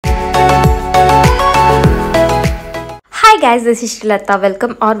guys, this is Srilatha.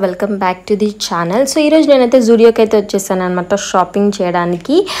 Welcome back to the channel. So, ఈరోజు నేనైతే జూడియోకి అయితే వచ్చేసాను అనమాట షాపింగ్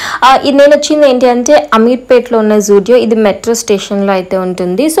చేయడానికి. ఇది నేను వచ్చింది ఏంటి అంటే అమీర్పేట్లో ఉన్న జూడియో. ఇది మెట్రో స్టేషన్లో అయితే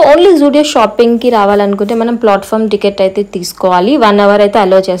ఉంటుంది. సో ఓన్లీ జూడియో షాపింగ్కి రావాలనుకుంటే మనం ప్లాట్ఫామ్ టికెట్ అయితే తీసుకోవాలి. 1 hour అయితే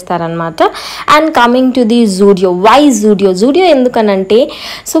అలో చేస్తారనమాట. And coming to the Zudio, why Zudio ఎందుకనంటే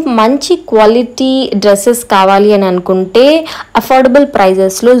సో మంచి క్వాలిటీ డ్రెస్సెస్ కావాలి అని అనుకుంటే అఫోర్డబుల్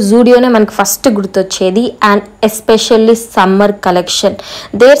ప్రైజెస్లో జూడియోనే మనకు ఫస్ట్ గుర్తొచ్చేది. And especially summer collection,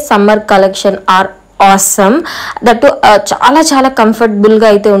 there summer collection are awesome. That చాలా కంఫర్టబుల్గా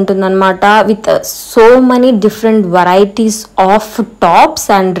అయితే ఉంటుందన్నమాట. With so many different varieties of tops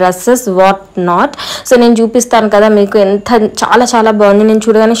and dresses what not. So నేను చూపిస్తాను కదా మీకు, ఎంత చాలా బాగుంది. నేను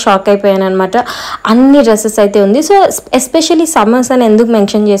చూడగానే షాక్ అయిపోయాను అనమాట. అన్ని డ్రెస్సెస్ అయితే ఉంది. సో ఎస్పెషల్లీ సమ్మర్స్ అని ఎందుకు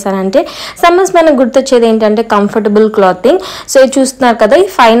మెన్షన్ చేశానంటే సమ్మర్స్ మనకు గుర్తొచ్చేది ఏంటంటే కంఫర్టబుల్ క్లాతింగ్. సో ఇది చూస్తున్నారు కదా, ఈ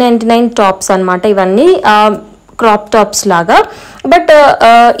 599 టాప్స్ అనమాట. ఇవన్నీ క్రాప్ టాప్స్ లాగా. బట్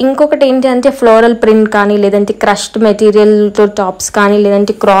ఇంకొకటి ఏంటి అంటే ఫ్లోరల్ ప్రింట్ కానీ, లేదంటే క్రష్డ్ మెటీరియల్తో టాప్స్ కానీ,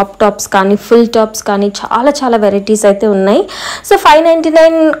 లేదంటే క్రాప్ టాప్స్ కానీ, ఫుల్ టాప్స్ కానీ చాలా వెరైటీస్ అయితే ఉన్నాయి. సో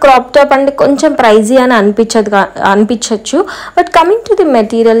 599 క్రాప్ టాప్ అంటే కొంచెం ప్రైజీ అని అనిపించవచ్చు. But coming to the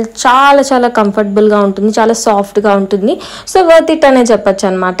material చాలా కంఫర్టబుల్గా ఉంటుంది, చాలా సాఫ్ట్గా ఉంటుంది. సో వర్త్ ఇట్ అనే చెప్పచ్చు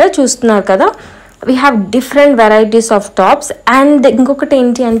అనమాట. చూస్తున్నారు కదా, we have different varieties of tops. And ఇంకొకటి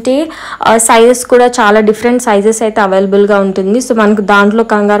ఏంటి అంటే సైజెస్ కూడా చాలా డిఫరెంట్ సైజెస్ అయితే అవైలబుల్గా ఉంటుంది. సో మనకు దాంట్లో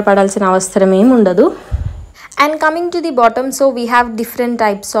కంగారు పడాల్సిన అవసరం ఏమి ఉండదు. And coming to the bottom, so we have different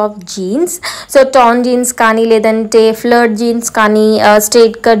types of jeans. So tan jeans కానీ, లేదంటే ఫ్లర్ట్ జీన్స్ కానీ,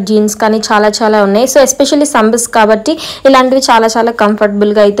 స్ట్రైట్ కట్ జీన్స్ కానీ చాలా ఉన్నాయి. సో ఎస్పెషల్లీ సమ్మర్స్ కాబట్టి ఇలాంటివి చాలా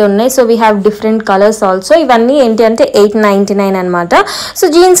కంఫర్టబుల్గా అయితే ఉన్నాయి. So we have different colours also. ఇవన్నీ ఏంటి అంటే 899 అనమాట. సో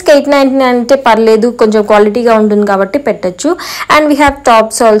జీన్స్కి 899 అంటే పర్లేదు, కొంచెం క్వాలిటీగా ఉంటుంది కాబట్టి పెట్టచ్చు. And we have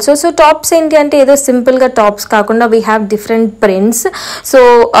tops also. So tops ఏంటి అంటే ఏదో సింపుల్గా టాప్స్ కాకుండా we have different prints. So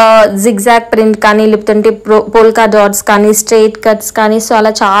zigzag print కానీ, లేదంటే పోల్కా డాట్స్ కానీ, స్ట్రైట్ కట్స్ కానీ, సో అలా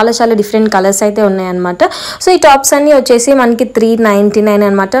చాలా డిఫరెంట్ కలర్స్ అయితే ఉన్నాయన్నమాట. సో ఈ టాప్స్ అన్నీ వచ్చేసి మనకి 399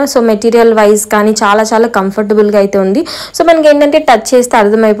 అనమాట. సో మెటీరియల్ వైజ్ కానీ చాలా కంఫర్టబుల్గా అయితే ఉంది. సో మనకి ఏంటంటే టచ్ చేస్తే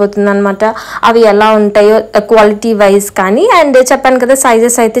అర్థమైపోతుంది అనమాట అవి ఎలా ఉంటాయో క్వాలిటీ వైజ్ కానీ. అండ్ చెప్పాను కదా,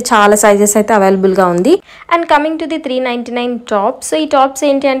 సైజెస్ అయితే అవైలబుల్గా ఉంది. And coming to the 399 tops. So ఈ టాప్స్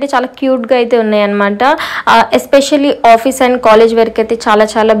ఏంటి అంటే చాలా క్యూట్గా అయితే ఉన్నాయన్నమాట. ఎస్పెషల్లీ ఆఫీస్ అండ్ కాలేజ్ వరకు అయితే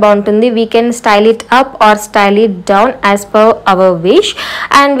చాలా బాగుంటుంది. We can style it up or style it down as per our wish.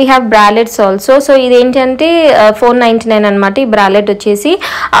 And we have బ్రాలెట్స్ also. So ఇదేంటంటే 499 అనమాట. ఈ బ్రాలెట్ వచ్చేసి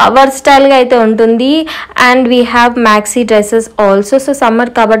వర్స్టైల్గా అయితే ఉంటుంది. And we have maxi dresses also. So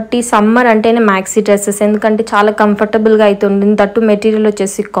summer కాబట్టి, సమ్మర్ అంటేనే మ్యాక్సీ డ్రెస్సెస్, ఎందుకంటే చాలా కంఫర్టబుల్గా అయితే ఉంటుంది. తట్టు మెటీరియల్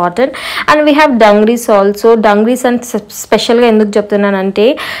వచ్చేసి cotton. And we have డంగ్రీస్ also. డంగ్రీస్ and స్పెషల్గా ఎందుకు చెప్తున్నానంటే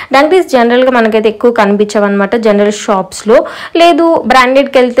డంగ్రీస్ జనరల్గా మనకైతే ఎక్కువ కనిపించవన్నమాట జనరల్ షాప్స్లో. లేదు,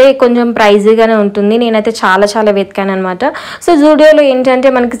 బ్రాండెడ్కి వెళ్తే కొంచెం ప్రైజీగానే ఉంటుంది. నేనైతే చాలా వెతికాను అనమాట. సో జూడియోలో ఏంటంటే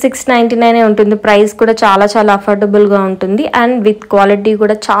మనకి 699 ఉంటుంది. ప్రైస్ కూడా చాలా అఫోర్డబుల్గా ఉంటుంది. అండ్ విత్ క్వాలిటీ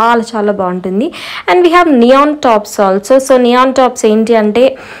కూడా చాలా బాగుంటుంది. And we have neon tops also. So neon tops ఏంటి అంటే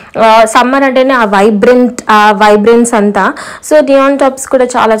సమ్మర్ అంటేనే ఆ వైబ్రెన్స్ అంతా. సో నియాన్ టాప్స్ కూడా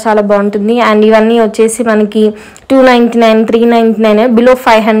చాలా బాగుంటుంది. అండ్ ఇవన్నీ వచ్చేసి మనకి 299, 399, బిలో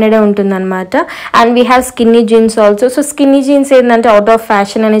 500 ఉంటుంది అనమాట. And we have skinny jeans also. So skinny jeans ఏంటంటే అవుట్ ఆఫ్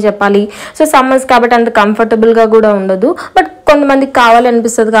ఫ్యాషన్ అనే చెప్పాలి. సో సమ్మర్స్ కాబట్టి అంత కంఫర్టబుల్గా కూడా ఉండదు. బట్ కొంతమందికి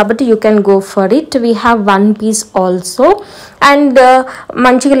కావాలనిపిస్తుంది కాబట్టి you can go for it. We have one piece also. And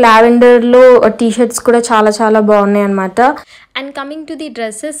మంచిగా లావెండర్లో టీషర్ట్స్ కూడా చాలా బాగున్నాయి అనమాట. And coming to the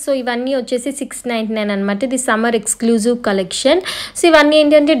dresses, so ఇవన్నీ వచ్చేసి 699 అనమాట. ఇది సమ్మర్ ఎక్స్క్లూజివ్ కలెక్షన్. సో ఇవన్నీ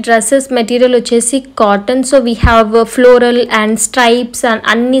ఏంటంటే డ్రెస్సెస్ మెటీరియల్ వచ్చేసి cotton. So we have floral and stripes and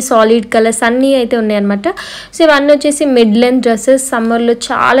అన్ని సాలిడ్ కలర్స్ అన్నీ అయితే ఉన్నాయన్నమాట. సో ఇవన్నీ వచ్చేసి మిడ్ లెంత్ డ్రెస్సెస్. సమ్మర్లో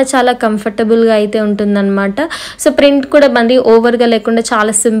చాలా కంఫర్టబుల్గా అయితే ఉంటుందన్నమాట. సో ప్రింట్ కూడా మరి ఓవర్గా లేకుండా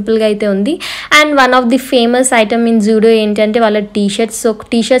చాలా సింపుల్గా అయితే ఉంది. And one of the famous item in Zudio ఏంటంటే వాళ్ళ టీషర్ట్స్. సో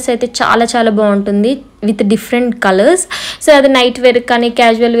టీషర్ట్స్ అయితే చాలా బాగుంటుంది విత్ డిఫరెంట్ కలర్స్. సో అది నైట్ వేర్ కానీ,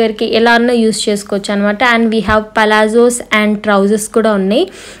 క్యాజువల్ వేర్కి ఎలా అన్నా యూస్ చేసుకోవచ్చు అనమాట. And we have palazzos and trousers కూడా ఉన్నాయి.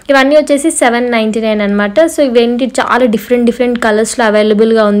 ఇవన్నీ వచ్చేసి 799 అనమాట. సో ఇవేంటి చాలా డిఫరెంట్ కలర్స్లో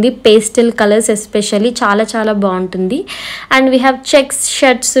అవైలబుల్గా ఉంది. పేస్టల్ కలర్స్ ఎస్పెషల్లీ చాలా బాగుంటుంది. And we have checks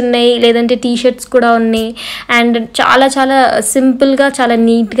shirts ఉన్నాయి, లేదంటే టీ షర్ట్స్ కూడా ఉన్నాయి. అండ్ చాలా సింపుల్గా చాలా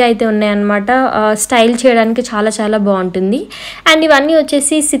నీట్గా అయితే ఉన్నాయి అనమాట. స్టైల్ చేయడానికి చాలా బాగుంటుంది. అండ్ ఇవన్నీ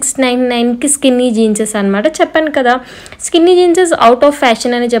వచ్చేసి 699కి స్కిన్నీ జీన్సెస్ జీన్సెస్ అనమాట. చెప్పాను కదా స్కిన్నీ జీన్సెస్ అవుట్ ఆఫ్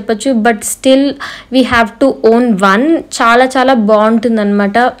ఫ్యాషన్ అని చెప్పొచ్చు, but still we have to own one. చాలా చాలా బాగుంటుంది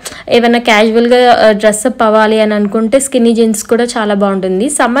అనమాట. ఏమైనా క్యాజువల్గా డ్రెస్అప్ అవ్వాలి అని అనుకుంటే స్కిన్నీ జీన్స్ కూడా చాలా బాగుంటుంది.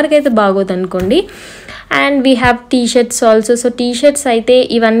 సమ్మర్కి అయితే బాగోదు అనుకోండి. And we have T shirts also. So T shirts అయితే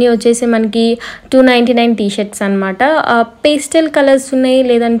ఇవన్నీ వచ్చేసి మనకి 299 టీ షర్ట్స్ అనమాట. పేస్టల్ కలర్స్ ఉన్నాయి,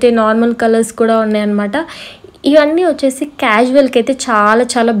 లేదంటే నార్మల్ కలర్స్ కూడా ఉన్నాయి అనమాట. ఇవన్నీ వచ్చేసి క్యాజువల్కి అయితే చాలా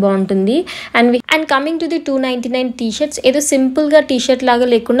చాలా బాగుంటుంది. And coming to the 299 T shirts, ఏదో సింపుల్గా టీ షర్ట్ లాగా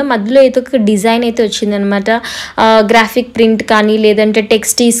లేకుండా మధ్యలో ఏదో ఒక డిజైన్ అయితే వచ్చిందనమాట. గ్రాఫిక్ ప్రింట్ కానీ లేదంటే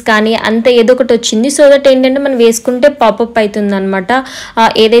టెక్స్టీస్ కానీ అంత ఏదో ఒకటి వచ్చింది. సో దట్ ఏంటంటే మనం వేసుకుంటే పాపప్ అవుతుంది అనమాట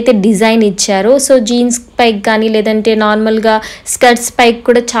ఏదైతే డిజైన్ ఇచ్చారో. సో జీన్స్ పైకి కానీ లేదంటే నార్మల్గా స్కర్ట్స్ పైకి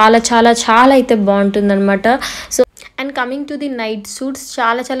కూడా చాలా చాలా చాలా అయితే బాగుంటుంది అనమాట. So and coming to the night suits,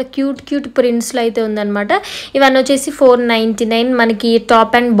 చాలా చాలా క్యూట్ ప్రింట్స్లో అయితే ఉందన్నమాట. ఇవన్నీ వచ్చేసి 499. మనకి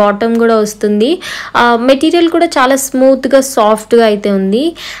టాప్ అండ్ బాటమ్ కూడా వస్తుంది. మెటీరియల్ కూడా చాలా స్మూత్గా సాఫ్ట్గా అయితే ఉంది.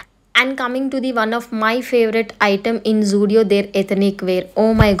 And coming to the one of my favorite item in Zudio, their ethnic wear. Oh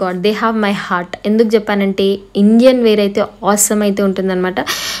my god, they have my heart. ఎందుకు చెప్పానంటే ఇండియన్ వేర్ అయితే ఆసమ్ అయితే ఉంటుందన్నమాట.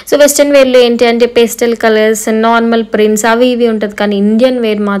 సో వెస్ట్రన్ వేర్లో ఏంటి అంటే పేస్టల్ కలర్స్, నార్మల్ ప్రింట్స్ అవి ఇవి ఉంటుంది. కానీ ఇండియన్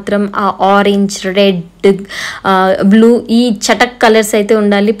వేర్ మాత్రం ఆ ఆరెంజ్, రెడ్, బ్లూ ఈ చటక్ కలర్స్ అయితే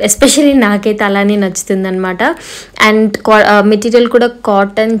ఉండాలి. ఎస్పెషల్లీ నాకైతే అలానే నచ్చుతుంది అనమాట. అండ్ మెటీరియల్ కూడా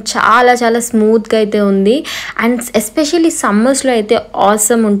కాటన్, చాలా చాలా స్మూత్గా అయితే ఉంది. అండ్ ఎస్పెషల్లీ సమ్మర్స్లో అయితే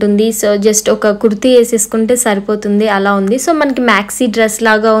ఆసమ్ ఉంటుంది. సో జస్ట్ ఒక కుర్తీ వేసేసుకుంటే సరిపోతుంది, అలా ఉంది. సో మనకి మ్యాక్సీ డ్రెస్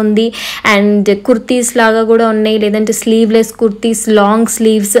లాగా ఉంది. అండ్ కుర్తీస్ లాగా కూడా ఉన్నాయి, లేదంటే స్లీవ్లెస్ కుర్తీస్, లాంగ్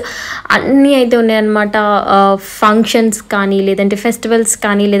స్లీవ్స్ అన్నీ అయితే ఉన్నాయి అనమాట. ఫంక్షన్స్ కానీ లేదంటే ఫెస్టివల్స్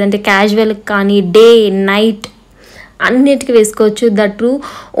కానీ లేదంటే క్యాజువల్ కానీ డే నైట్ అన్నిటికీ వేసుకోవచ్చు. That true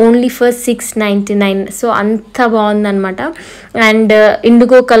only for 699. So అంత బాగుందన్నమాట. అండ్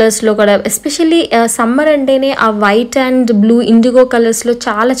ఇండిగో కలర్స్లో కూడా, ఎస్పెషల్లీ సమ్మర్ అంటేనే ఆ వైట్ అండ్ బ్లూ ఇండిగో కలర్స్లో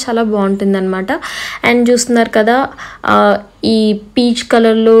చాలా చాలా బాగుంటుందన్నమాట. అండ్ చూస్తున్నారు కదా ఈ పీచ్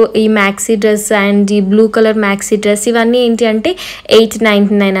కలర్లో ఈ మ్యాక్సీ డ్రెస్ అండ్ ఈ బ్లూ కలర్ మ్యాక్సీ డ్రెస్, ఇవన్నీ ఏంటి అంటే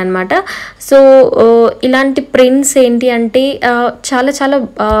 899 అనమాట. సో ఇలాంటి ప్రింట్స్ ఏంటి అంటే చాలా చాలా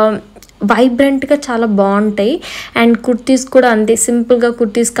వైబ్రెంట్గా చాలా బాగుంటాయి. అండ్ కుర్తీస్ కూడా అంతే, సింపుల్గా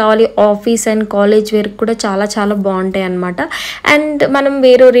కుర్తీస్ కావాలి ఆఫీస్ అండ్ కాలేజ్ వేర్ కూడా చాలా చాలా బాగుంటాయి అనమాట. అండ్ మనం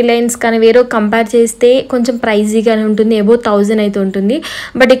వేరే రిలయన్స్ కానీ వేరే కంపేర్ చేస్తే కొంచెం ప్రైజీగానే ఉంటుంది, ఎబో 1000 అయితే ఉంటుంది.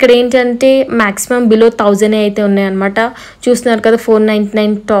 బట్ ఇక్కడ ఏంటంటే మ్యాక్సిమం బిలో 1000 అయితే ఉన్నాయన్నమాట. చూస్తున్నారు కదా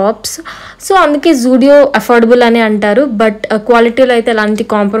 499 టాప్స్. సో అందుకే జూడియో అఫోర్డబుల్ అని అంటారు, బట్ క్వాలిటీలో అయితే అలాంటి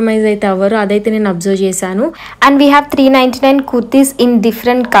కాంప్రమైజ్ అయితే అవ్వరు, అదైతే నేను అబ్జర్వ్ చేశాను. And we have 399 kurtis in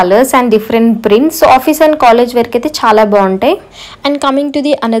different colours and different prints. So office and college వేర్కి అయితే చాలా బాగుంటాయి. And coming to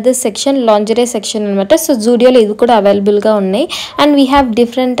the another section, lingerie section అనమాట. సో జూడియోలో ఇది కూడా అవైలబుల్గా ఉన్నాయి. And we have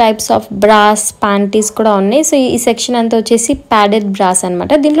different types of brass, panties కూడా ఉన్నాయి. సో ఈ సెక్షన్ అంతా వచ్చేసి ప్యాడెడ్ బ్రాస్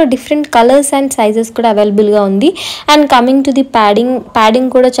అనమాట. దీంట్లో డిఫరెంట్ కలర్స్ అండ్ సైజెస్ కూడా అవైలబుల్గా ఉంది. And coming to the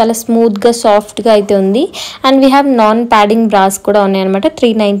padding కూడా చాలా స్మూత్గా సాఫ్ట్గా అయితే ఉంది. And we have non padding brass కూడా ఉన్నాయి అనమాట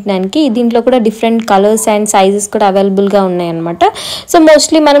 399కి. దీంట్లో కూడా డిఫరెంట్ కలర్స్ అండ్ సైజెస్ కూడా అవైలబుల్గా ఉన్నాయి అనమాట. సో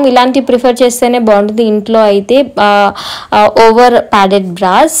మోస్ట్లీ మనం ఇలాంటి ప్రిఫర్ చేస్తేనే బాగుంటుంది ఇంట్లో అయితే over padded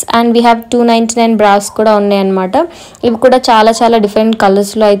brass. And we have 299 brass కూడా ఉన్నాయి అనమాట. ఇవి కూడా చాలా చాలా డిఫరెంట్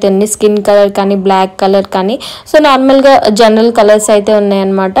కలర్స్లో అయితే ఉంది, స్కిన్ కలర్ కానీ బ్లాక్ కలర్ కానీ, సో నార్మల్గా జనరల్ కలర్స్ అయితే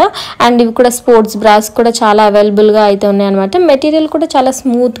ఉన్నాయన్నమాట. అండ్ ఇవి కూడా స్పోర్ట్స్ బ్రాస్ కూడా చాలా అవైలబుల్గా అయితే ఉన్నాయన్నమాట. మెటీరియల్ కూడా చాలా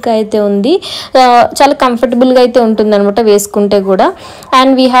స్మూత్గా అయితే ఉంది, చాలా కంఫర్టబుల్గా అయితే ఉంటుంది అనమాట వేసుకుంటే కూడా.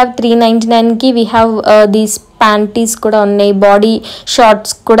 And we have 399కి we have these panties కూడా ఉన్నాయి, బాడీ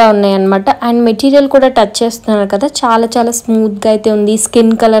షార్ట్స్ కూడా ఉన్నాయి అనమాట. అండ్ మెటీరియల్ కూడా టచ్ చేస్తున్నారు కదా, చాలా చాలా స్మూత్గా అయితే ఉంది,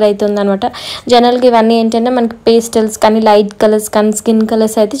 స్కిన్ కలర్ అయితే ఉంది అనమాట. జనరల్గా ఇవన్నీ ఏంటంటే మనకి పేస్టల్స్ కానీ లైట్ కలర్స్ కానీ స్కిన్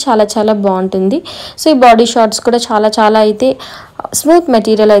కలర్స్ అయితే చాలా చాలా బాగుంటుంది. సో ఈ బాడీ షార్ట్స్ కూడా చాలా చాలా అయితే స్మూత్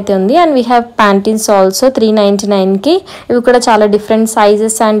మెటీరియల్ అయితే ఉంది. And we have ప్యాంటీన్స్ also 399కి. ఇవి కూడా చాలా different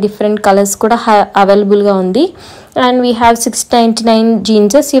sizes and different colours కూడా అవైలబుల్గా ఉంది. And we have 699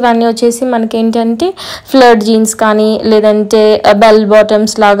 జీన్సెస్. ఇవన్నీ వచ్చేసి మనకి ఏంటంటే ఫ్లర్డ్ జీన్స్ కానీ లేదంటే బెల్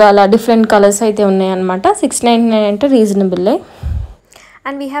బాటమ్స్ లాగా అలా డిఫరెంట్ కలర్స్ అయితే ఉన్నాయి అనమాట. 699 అంటే రీజనబుల్లే.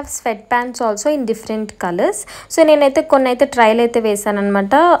 And we have sweat pants also in different colours. So నేనైతే కొన్ని అయితే ట్రైల్ అయితే వేసాను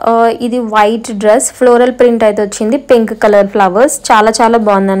అనమాట. ఇది వైట్ డ్రెస్, ఫ్లోరల్ ప్రింట్ అయితే వచ్చింది, పింక్ కలర్ ఫ్లవర్స్, చాలా చాలా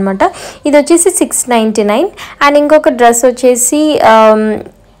బాగుందనమాట. ఇది వచ్చేసి 699. అండ్ ఇంకొక డ్రెస్ వచ్చేసి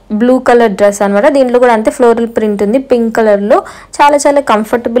బ్లూ కలర్ డ్రెస్ అనమాట. దీంట్లో కూడా అంతే ఫ్లోరల్ ప్రింట్ ఉంది పింక్ కలర్లో. చాలా చాలా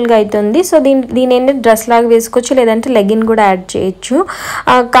కంఫర్టబుల్గా అవుతుంది. సో దీని ఏంటంటే డ్రెస్ లాగా వేసుకోవచ్చు, లేదంటే లెగిన్ కూడా యాడ్ చేయొచ్చు.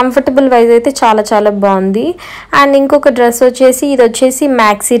 కంఫర్టబుల్ వైజ్ అయితే చాలా చాలా బాగుంది. అండ్ ఇంకొక డ్రెస్ వచ్చేసి ఇది వచ్చేసి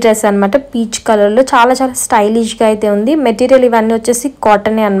మ్యాక్సీ డ్రెస్ అనమాట, పీచ్ కలర్లో. చాలా చాలా స్టైలిష్గా అయితే ఉంది. మెటీరియల్ ఇవన్నీ వచ్చేసి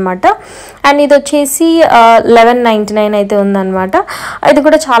కాటనే అనమాట. అండ్ ఇది వచ్చేసి 1199 అయితే ఉందన్నమాట. ఇది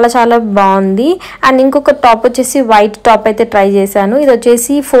కూడా చాలా చాలా బాగుంది. అండ్ ఇంకొక టాప్ వచ్చేసి వైట్ టాప్ అయితే ట్రై చేశాను. ఇది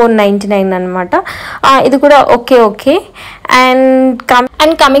వచ్చేసి 499 అనమాట. ఇది కూడా okay.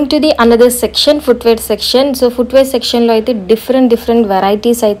 And coming to the another section, footwear section. So footwear సెక్షన్లో అయితే డిఫరెంట్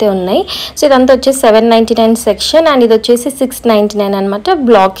వెరైటీస్ అయితే ఉన్నాయి. సో ఇదంతా వచ్చేసి 799 సెక్షన్. అండ్ ఇది వచ్చేసి 699 అనమాట,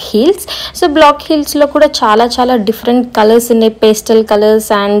 బ్లాక్ హీల్స్. సో బ్లాక్ హీల్స్లో కూడా చాలా చాలా డిఫరెంట్ కలర్స్ ఉన్నాయి. Pastel colours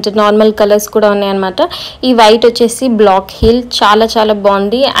and normal colours కూడా ఉన్నాయి అనమాట. ఈ వైట్ వచ్చేసి బ్లాక్ హీల్ చాలా చాలా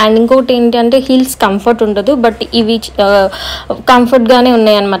బాగుంది. అండ్ ఇంకొకటి ఏంటంటే హీల్స్ కంఫర్ట్ ఉండదు, బట్ ఇవి కంఫర్ట్గానే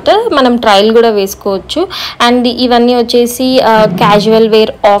ఉన్నాయి అనమాట. మనం ట్రయల్ కూడా వేసుకోవచ్చు. అండ్ ఇవన్నీ వచ్చేసి క్యాజువల్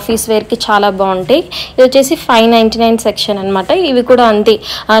వేర్, ఆఫీస్ వేర్కి చాలా బాగుంటాయి. ఇది వచ్చేసి 599 సెక్షన్ అనమాట. ఇవి కూడా అంతే,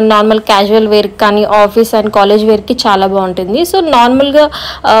 నార్మల్ క్యాజువల్ వేర్ కానీ ఆఫీస్ అండ్ కాలేజ్ వేర్కి చాలా బాగుంటుంది. సో నార్మల్గా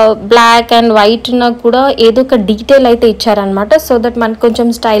బ్లాక్ అండ్ వైట్ ఉన్నా కూడా ఏదో ఒక డీటెయిల్ అయితే ఇచ్చారనమాట, సో దట్ మనకు కొంచెం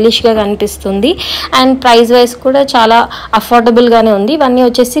స్టైలిష్గా కనిపిస్తుంది. అండ్ ప్రైస్ వైజ్ కూడా చాలా అఫోర్డబుల్గానే ఉంది. ఇవన్నీ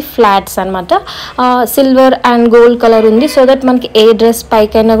వచ్చేసి ఫ్లాట్స్ అనమాట. సిల్వర్ అండ్ గోల్డ్ కలర్ ఉంది, సో దట్ మనకి ఏ డ్రెస్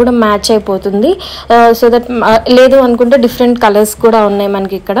పైకైనా కూడా మ్యాచ్ అయిపోతుంది. సో దట్ లేదు అనుకుంటే డిఫరెంట్ కలర్స్ కూడా ఉన్నాయి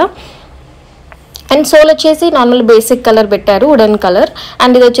మనకి ఇక్కడ. అండ్ సోల్ వచ్చేసి నార్మల్ బేసిక్ కలర్ పెట్టారు, వుడెన్ కలర్.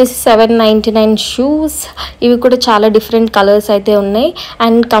 అండ్ ఇది వచ్చేసి 799 షూస్. ఇవి కూడా చాలా డిఫరెంట్ కలర్స్ అయితే ఉన్నాయి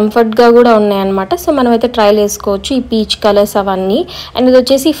అండ్ కంఫర్ట్గా కూడా ఉన్నాయి అనమాట. సో మనం అయితే ట్రయల్ వేసుకోవచ్చు ఈ పీచ్ కలర్స్ అవన్నీ. అండ్ ఇది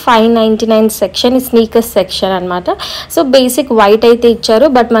వచ్చేసి 599 సెక్షన్, స్నీకర్స్ సెక్షన్ అనమాట. సో బేసిక్ వైట్ అయితే ఇచ్చారు,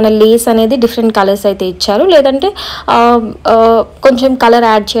 బట్ మన లేస్ అనేది డిఫరెంట్ కలర్స్ అయితే ఇచ్చారు, లేదంటే కొంచెం కలర్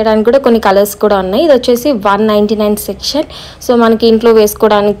యాడ్ చేయడానికి కూడా కొన్ని కలర్స్ కూడా ఉన్నాయి. ఇది వచ్చేసి 199 సెక్షన్. సో మనకి ఇంట్లో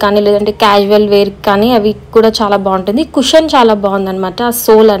వేసుకోవడానికి కానీ లేదంటే క్యాజువల్ వేర్ కానీ అవి కూడా చాలా బాగుంటుంది. కుషన్ చాలా బాగుందన్నమాట, ఆ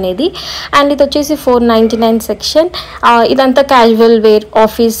సోల్ అనేది. అండ్ ఇది వచ్చేసి 499 సెక్షన్. ఇదంతా casual wear,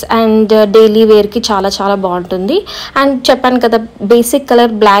 office and daily వేర్కి చాలా చాలా బాగుంటుంది. అండ్ చెప్పాను కదా basic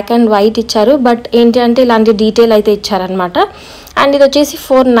colour black and white ఇచ్చారు, బట్ ఏంటి అంటే ఇలాంటి డీటెయిల్ అయితే ఇచ్చారనమాట. అండ్ ఇది వచ్చేసి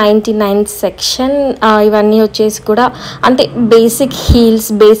 499 సెక్షన్. ఇవన్నీ వచ్చేసి కూడా అంతే బేసిక్ హీల్స్,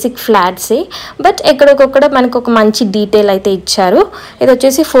 బేసిక్ ఫ్లాట్సే, బట్ ఎక్కడికొక్కడ మనకు ఒక మంచి డీటెయిల్ అయితే ఇచ్చారు. ఇది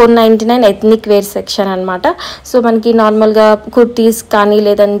వచ్చేసి 499 ఎథ్నిక్ వేర్ సెక్షన్ అనమాట. సో మనకి నార్మల్గా కుర్తీస్ కానీ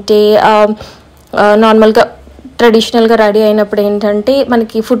లేదంటే నార్మల్గా ట్రెడిషనల్గా రెడీ అయినప్పుడు ఏంటంటే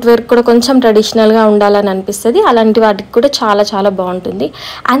మనకి ఫుట్వేర్ కూడా కొంచెం ట్రెడిషనల్గా ఉండాలని అనిపిస్తుంది. అలాంటి వాటికి కూడా చాలా చాలా బాగుంటుంది.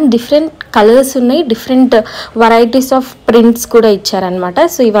 అండ్ డిఫరెంట్ కలర్స్ ఉన్నాయి, డిఫరెంట్ వెరైటీస్ ఆఫ్ ప్రింట్స్ కూడా ఇచ్చారనమాట.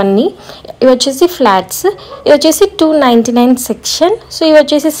 సో ఇవి వచ్చేసి ఫ్లాట్స్. ఇవి వచ్చేసి 299 సెక్షన్. సో ఇవి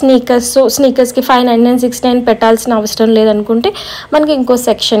వచ్చేసి స్నీకర్స్. సో స్నీకర్స్కి 599, 699 పెట్టాల్సిన అవసరం లేదనుకుంటే మనకి ఇంకో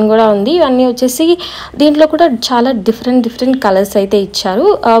సెక్షన్ కూడా ఉంది. ఇవన్నీ వచ్చేసి దీంట్లో కూడా చాలా డిఫరెంట్ కలర్స్ అయితే ఇచ్చారు.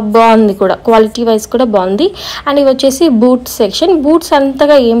 బాగుంది కూడా, క్వాలిటీ వైజ్ కూడా బాగుంది. అండ్ ఇవి వచ్చేసి బూట్స్ సెక్షన్. బూట్స్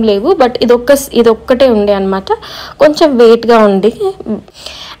అంతగా ఏం లేవు, బట్ ఇదొక్కటే ఉండే అనమాట, కొంచెం వెయిట్గా ఉంది.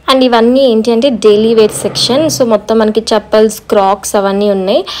 అండ్ ఇవన్నీ ఏంటి అంటే డైలీ వేర్ సెక్షన్. సో మొత్తం మనకి చెప్పల్స్, క్రాక్స్ అవన్నీ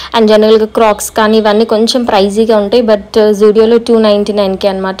ఉన్నాయి. అండ్ జనరల్గా క్రాక్స్ కానీ ఇవన్నీ కొంచెం ప్రైజీగా ఉంటాయి, బట్ జూడియోలో 299కి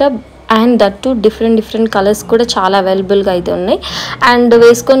అనమాట. అండ్ దట్టు డిఫరెంట్ కలర్స్ కూడా చాలా అవైలబుల్గా అయితే ఉన్నాయి. అండ్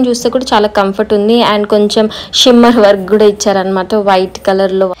వేసుకొని చూస్తే కూడా చాలా కంఫర్ట్ ఉంది. అండ్ కొంచెం షిమ్మర్ వర్క్ కూడా ఇచ్చారనమాట వైట్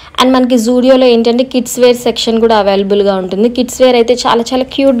కలర్లో. అండ్ మనకి జూడియోలో ఏంటంటే కిడ్స్ వేర్ సెక్షన్ కూడా అవైలబుల్గా ఉంటుంది. కిడ్స్ వేర్ అయితే చాలా చాలా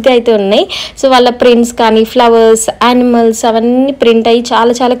క్యూట్గా అయితే ఉన్నాయి. సో వాళ్ళ ప్రింట్స్ కానీ ఫ్లవర్స్, యానిమల్స్ అవన్నీ ప్రింట్ అయ్యి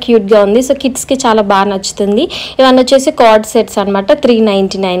చాలా చాలా క్యూట్గా ఉంది. సో కిడ్స్కి చాలా బాగా నచ్చుతుంది. ఇవన్నీ వచ్చేసి కార్డ్ సెట్స్ అనమాట,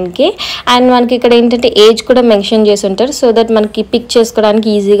 399కి. అండ్ మనకి ఇక్కడ ఏంటంటే ఏజ్ కూడా మెన్షన్ చేసి ఉంటారు, సో దట్ మనకి పిక్ చేసుకోవడానికి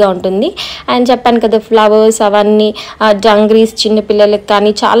ఈజీగా ఉంటుంది. అండ్ చెప్పాను కదా ఫ్లవర్స్ అవన్నీ, జంగ్రీస్ చిన్నపిల్లలకి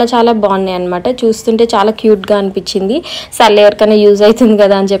కానీ చాలా చాలా బాగున్నాయి అనమాట. చూస్తుంటే చాలా క్యూట్గా అనిపించింది. సర్లే ఎవరికైనా యూజ్ అవుతుంది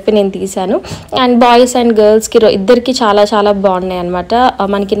కదా అని చెప్పి నేను తీసాను. అండ్ బాయ్స్ అండ్ గర్ల్స్కి ఇద్దరికి చాలా చాలా బాగున్నాయి అనమాట.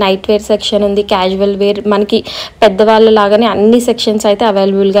 మనకి నైట్ వేర్ సెక్షన్ ఉంది, క్యాజువల్ వేర్, మనకి పెద్దవాళ్ళ లాగానే అన్ని సెక్షన్స్ అయితే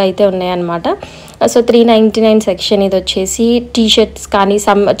అవైలబుల్గా అయితే ఉన్నాయి అనమాట. So 399 section. ఇది వచ్చేసి టీ షర్ట్స్ కానీ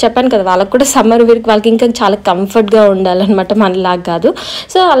చెప్పాను కదా వాళ్ళకి కూడా సమ్మర్ వేర్కి వాళ్ళకి ఇంకా చాలా కంఫర్ట్గా ఉండాలన్నమాట, మనలాగా కాదు.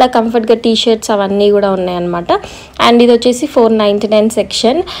 సో అలా కంఫర్ట్గా టీ షర్ట్స్ అవన్నీ కూడా ఉన్నాయన్నమాట. అండ్ ఇది వచ్చేసి 499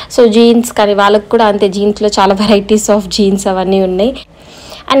 సెక్షన్. సో జీన్స్ కానీ వాళ్ళకి కూడా అంతే, జీన్స్లో చాలా వెరైటీస్ ఆఫ్ జీన్స్ అవన్నీ ఉన్నాయి.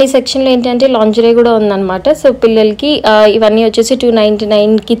 అండ్ ఈ సెక్షన్లో ఏంటంటే లాంజరీ కూడా ఉందన్నమాట. సో పిల్లలకి ఇవన్నీ వచ్చేసి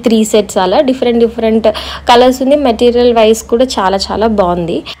 299కి 3 సెట్స్ అలా డిఫరెంట్ కలర్స్ ఉంది. మెటీరియల్ వైజ్ కూడా చాలా చాలా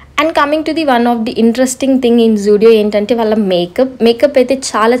బాగుంది. And coming to the one of the interesting thing in Zudio ఏంటంటే వాళ్ళ మేకప్ అయితే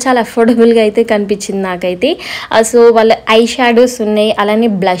చాలా చాలా అఫోర్డబుల్గా అయితే కనిపించింది నాకైతే. సో వాళ్ళ ఐ షాడోస్ ఉన్నాయి, అలానే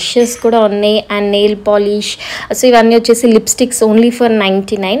బ్లషెస్ కూడా ఉన్నాయి, అండ్ నెయిల్ పాలిష్. సో ఇవన్నీ వచ్చేసి lipsticks only for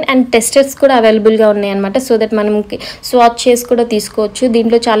 99 and testers కూడా అవైలబుల్గా ఉన్నాయి అనమాట. సో దట్ మనం స్వాచ్ చేసి కూడా తీసుకోవచ్చు.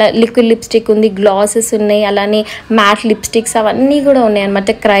 దీంట్లో చాలా లిక్విడ్ లిప్స్టిక్ ఉంది, గ్లాసెస్ ఉన్నాయి, అలానే మ్యాట్ లిప్స్టిక్స్ అవన్నీ కూడా ఉన్నాయి అనమాట.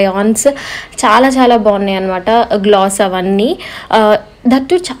 క్రయాన్స్ చాలా చాలా బాగున్నాయి అనమాట, గ్లాస్ అవన్నీ.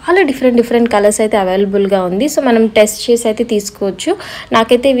 దట్టు చాలా డిఫరెంట్ కలర్స్ అయితే అవైలబుల్గా ఉంది. సో మనం టెస్ట్ చేసి అయితే తీసుకోవచ్చు.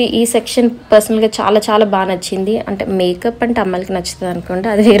 నాకైతే ఈ సెక్షన్ పర్సనల్గా చాలా చాలా బాగా నచ్చింది. అంటే మేకప్ అంటే అమ్మాయిలకి నచ్చుతుంది అనుకుంటే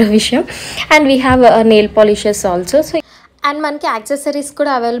అది వేరే విషయం. And we have nail polishes also. So and మనకి యాక్సెసరీస్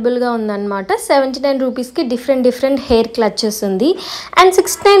కూడా అవైలబుల్గా ఉందన్నమాట. 79 రూపీస్కి డిఫరెంట్ హెయిర్ క్లచెస్ ఉంది. అండ్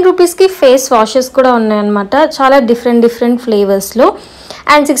 69 రూపీస్కి ఫేస్ వాషెస్ కూడా ఉన్నాయన్నమాట, చాలా డిఫరెంట్ ఫ్లేవర్స్లో.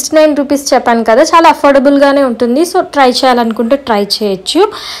 అండ్ 69 రూపీస్ చెప్పాను కదా, చాలా అఫోర్డబుల్గానే ఉంటుంది. సో ట్రై చేయాలనుకుంటే ట్రై చేయొచ్చు.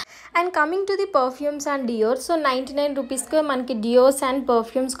 And coming to the perfumes and డియోర్స్, so 99 రూపీస్కి మనకి డియోర్స్ అండ్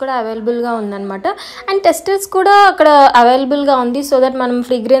పర్ఫ్యూమ్స్ కూడా అవైలబుల్గా ఉందన్నమాట. అండ్ టెస్టర్స్ కూడా అక్కడ అవైలబుల్గా ఉంది. సో దట్ మనం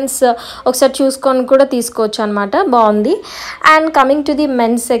ఫ్రేగ్రెన్స్ ఒకసారి చూసుకొని కూడా తీసుకోవచ్చు అనమాట, బాగుంది. And coming to the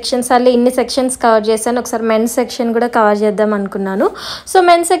men's section, సర్లే ఇన్ని సెక్షన్స్ కవర్ చేశాను, ఒకసారి మెన్స్ సెక్షన్ కూడా కవర్ చేద్దాం అనుకున్నాను. సో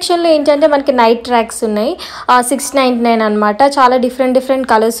మెన్స్ సెక్షన్లో ఏంటంటే మనకి నైట్ ట్రాక్స్ ఉన్నాయి, 699 అనమాట. చాలా డిఫరెంట్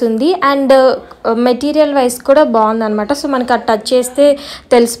కలర్స్ ఉంది. అండ్ మెటీరియల్ వైజ్ కూడా బాగుందన్నమాట. సో మనకి అది టచ్ చేస్తే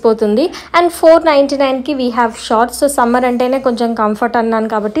తెలిసిపోతుంది. And 499కి we have shorts. So summer అంటేనే కొంచెం కంఫర్ట్ అన్నాను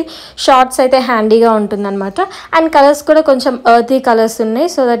కాబట్టి షార్ట్స్ అయితే హ్యాండీగా ఉంటుందన్నమాట. అండ్ కలర్స్ కూడా కొంచెం ఎర్తీ కలర్స్ ఉన్నాయి.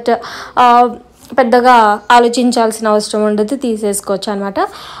 సో దట్ పెద్దగా ఆలోచించాల్సిన అవసరం ఉండదు, తీసేసుకోవచ్చు అనమాట.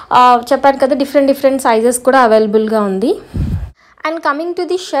 చెప్పాను కదా, డిఫరెంట్ సైజెస్ కూడా అవైలబుల్గా ఉంది. And coming to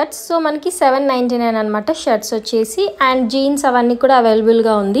the shirts, so మనకి 799 అనమాట షర్ట్స్ వచ్చేసి. అండ్ జీన్స్ అవన్నీ కూడా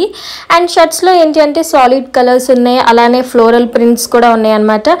అవైలబుల్గా ఉంది. అండ్ షర్ట్స్లో ఏంటి అంటే సాలిడ్ కలర్స్ ఉన్నాయి, అలానే ఫ్లోరల్ ప్రింట్స్ కూడా ఉన్నాయి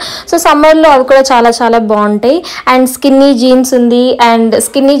అనమాట. సో సమ్మర్లో అవి కూడా చాలా చాలా బాగుంటాయి. అండ్ స్కిన్నీ జీన్స్ ఉంది. అండ్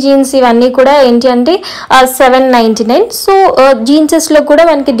స్కిన్నీ జీన్స్ ఇవన్నీ కూడా ఏంటి అంటే 799. సో జీన్సెస్లో కూడా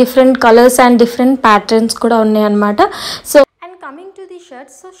మనకి different colours and different patterns కూడా ఉన్నాయి అనమాట. So coming to the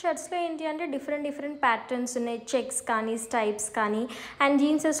shirts, so షర్ట్స్లో ఏంటి అంటే డిఫరెంట్ ప్యాటర్న్స్ ఉన్నాయి, చెక్స్ కానీ స్టైప్స్ కానీ. అండ్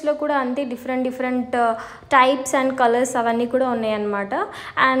జీన్సెస్లో కూడా అంతే డిఫరెంట్ టైప్స్ అండ్ కలర్స్ అవన్నీ కూడా ఉన్నాయన్నమాట.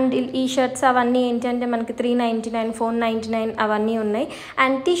 అండ్ ఈ షర్ట్స్ అవన్నీ ఏంటి అంటే మనకి 399, 499 అవన్నీ ఉన్నాయి.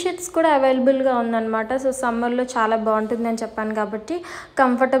 అండ్ టీ షర్ట్స్ కూడా అవైలబుల్గా ఉందన్నమాట. సో సమ్మర్లో చాలా బాగుంటుందని చెప్పాను కాబట్టి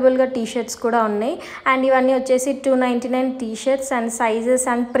కంఫర్టబుల్గా టీ షర్ట్స్ కూడా ఉన్నాయి. అండ్ ఇవన్నీ వచ్చేసి 299 T shirts. And sizes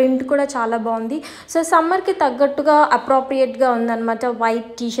and print కూడా చాలా బాగుంది. సో సమ్మర్కి తగ్గట్టుగా అప్రోప్రియేట్గా ఉందన్నమాట. వైట్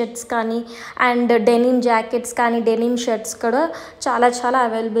టీ షర్ట్స్ కానీ అండ్ డెనిమ్ జాకెట్స్ కానీ డెనిమ్ షర్ట్స్ కూడా చాలా చాలా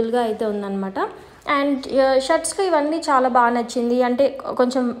అవైలబుల్గా అయితే ఉందన్నమాట. అండ్ షర్ట్స్లో ఇవన్నీ చాలా బాగా నచ్చింది. అంటే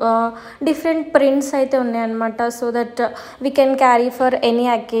కొంచెం డిఫరెంట్ ప్రింట్స్ అయితే ఉన్నాయన్నమాట. So that we can carry for any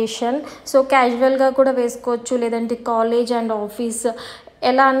occasion. So క్యాజువల్గా కూడా వేసుకోవచ్చు, లేదంటే కాలేజ్ అండ్ ఆఫీస్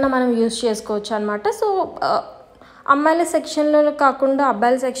ఎలా అన్నా మనం యూజ్ చేసుకోవచ్చు అనమాట. సో అమ్మాయిల సెక్షన్లో కాకుండా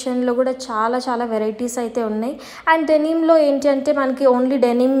అబ్బాయిల సెక్షన్లో కూడా చాలా చాలా వెరైటీస్ అయితే ఉన్నాయి. అండ్ డెనిమ్లో ఏంటి అంటే మనకి ఓన్లీ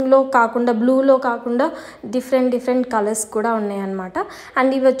డెనిమ్లో కాకుండా బ్లూలో కాకుండా డిఫరెంట్ కలర్స్ కూడా ఉన్నాయి అన్నమాట.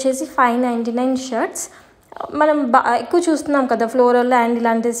 అండ్ ఇవి వచ్చేసి 599 షర్ట్స్. మనం ఎక్కువ చూస్తున్నాం కదా ఫ్లోరల్ అండ్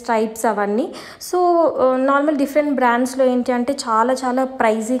ఇలాంటి స్ట్రైప్స్ అవన్నీ. సో నార్మల్ డిఫరెంట్ బ్రాండ్స్లో ఏంటి అంటే చాలా చాలా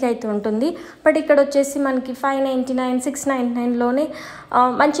ప్రైజీగా అయితే ఉంటుంది. బట్ ఇక్కడ వచ్చేసి మనకి 599, 699లోనే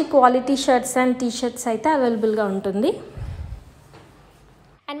మంచి quality shirts and T shirts అయితే అవైలబుల్గా ఉంటుంది.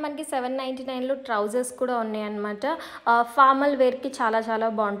 అండ్ మనకి 799లో ట్రౌజర్స్ కూడా ఉన్నాయన్నమాట. ఫార్మల్ వేర్కి చాలా చాలా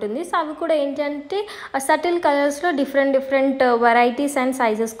బాగుంటుంది. సో అవి కూడా ఏంటంటే సటిల్ కలర్స్లో డిఫరెంట్ వెరైటీస్ అండ్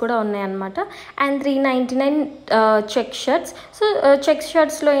సైజెస్ కూడా ఉన్నాయన్నమాట. And 399 check shirts. So check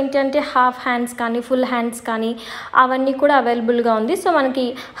షర్ట్స్లో ఏంటంటే హాఫ్ హ్యాండ్స్ కానీ ఫుల్ హ్యాండ్స్ కానీ అవన్నీ కూడా అవైలబుల్గా ఉంది. సో మనకి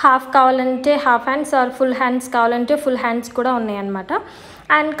హాఫ్ కావాలంటే half hands are full hands కావాలంటే ఫుల్ హ్యాండ్స్ కూడా ఉన్నాయన్నమాట.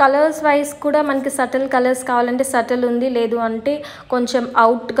 అండ్ కలర్స్ వైజ్ కూడా మనకి సటిల్ కలర్స్ కావాలంటే సటిల్ ఉంది, లేదు అంటే కొంచెం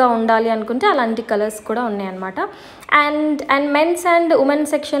అవుట్గా ఉండాలి అనుకుంటే అలాంటి కలర్స్ కూడా ఉన్నాయన్నమాట. అండ్ మెన్స్ అండ్ ఉమెన్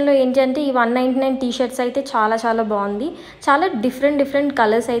సెక్షన్లో ఏంటి అంటే ఈ 199 టీ షర్ట్స్ అయితే చాలా చాలా బాగుంది. చాలా డిఫరెంట్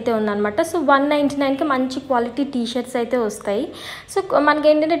కలర్స్ అయితే ఉందన్నమాట. సో 199కి మంచి క్వాలిటీ టీ షర్ట్స్ అయితే వస్తాయి. సో మనకి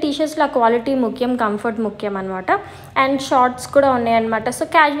ఏంటంటే టీ షర్ట్స్లో ఆ క్వాలిటీ ముఖ్యం, కంఫర్ట్ ముఖ్యం అనమాట. అండ్ షార్ట్స్ కూడా ఉన్నాయన్నమాట. సో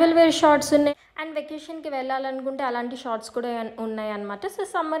క్యాజువల్ వేర్ షార్ట్స్ ఉన్నాయి. అండ్ వెకేషన్కి వెళ్ళాలనుకుంటే అలాంటి షార్ట్స్ కూడా ఉన్నాయి అన్నమాట. సో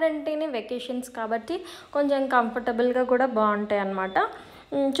సమ్మర్ అంటేనే వెకేషన్స్ కాబట్టి కొంచెం కంఫర్టబుల్గా కూడా బాగుంటాయి అన్నమాట.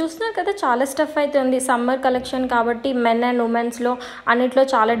 చూస్తున్నారు కదా చాలా స్టఫ్ అయితే ఉంది. సమ్మర్ కలెక్షన్ కాబట్టి మెన్ అండ్ ఉమెన్స్లో అన్నిట్లో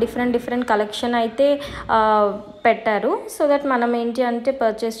చాలా డిఫరెంట్ కలెక్షన్ అయితే పెట్టారు. సో దట్ మనం ఏంటి అంటే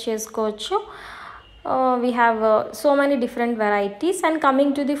పర్చేస్ చేసుకోవచ్చు. We have so many different varieties. And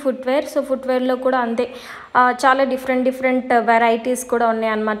coming to the footwear, so ఫుట్వేర్లో కూడా అంతే చాలా డిఫరెంట్ వెరైటీస్ కూడా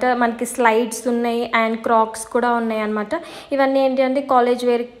ఉన్నాయి అనమాట. మనకి స్లైడ్స్ ఉన్నాయి అండ్ క్రాక్స్ కూడా ఉన్నాయి అనమాట. ఇవన్నీ ఏంటి అంటే కాలేజ్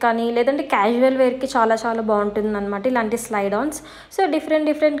వేర్కి కానీ లేదంటే క్యాజువల్ వేర్కి చాలా చాలా బాగుంటుంది అనమాట ఇలాంటి slide Ann's. So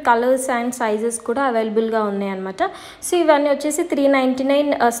different colours and sizes కూడా అవైలబుల్గా ఉన్నాయి అనమాట. సో ఇవన్నీ వచ్చేసి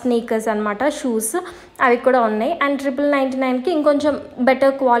 399 స్నీకర్స్ అనమాట, షూస్ అవి కూడా ఉన్నాయి. అండ్ 999కి ఇంకొంచెం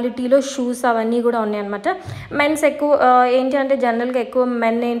బెటర్ క్వాలిటీలో షూస్ అవన్నీ కూడా ఉన్నాయి అనమాట. మెన్స్ ఎక్కువ ఏంటి అంటే జనరల్గా ఎక్కువ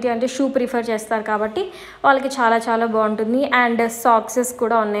మెన్ ఏంటి అంటే షూ ప్రిఫర్ చేస్తారు కాబట్టి వాళ్ళకి చాలా చాలా బాగుంటుంది. అండ్ సాక్సెస్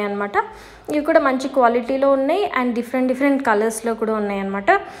కూడా ఉన్నాయి అనమాట. ఇవి కూడా మంచి క్వాలిటీలో ఉన్నాయి అండ్ డిఫరెంట్ కలర్స్లో కూడా ఉన్నాయి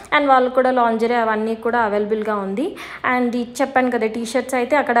అనమాట. అండ్ వాళ్ళు కూడా లాంజరీ అవన్నీ కూడా అవైలబుల్గా ఉంది. అండ్ చెప్పాను కదా టీషర్ట్స్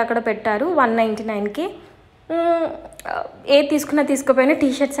అయితే అక్కడక్కడ పెట్టారు 199కి. ఏ తీసుకోపోయినా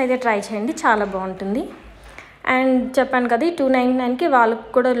టీషర్ట్స్ అయితే ట్రై చేయండి, చాలా బాగుంటుంది. అండ్ చెప్పాను కదా 299కి వాళ్ళకి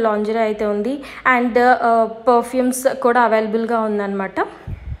కూడా లాంజరీ అయితే ఉంది. అండ్ పర్ఫ్యూమ్స్ కూడా అవైలబుల్గా ఉందన్నమాట.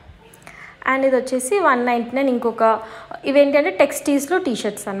 అండ్ ఇది వచ్చేసి 199 ఇంకొక ఇవేంటంటే టెక్స్టైల్స్లో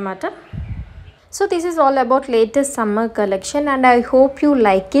టీషర్ట్స్ అనమాట. So this is all about latest summer collection and I hope you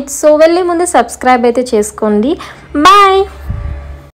like it. So వెళ్ళే ముందు సబ్స్క్రైబ్ అయితే చేసుకోండి. బాయ్.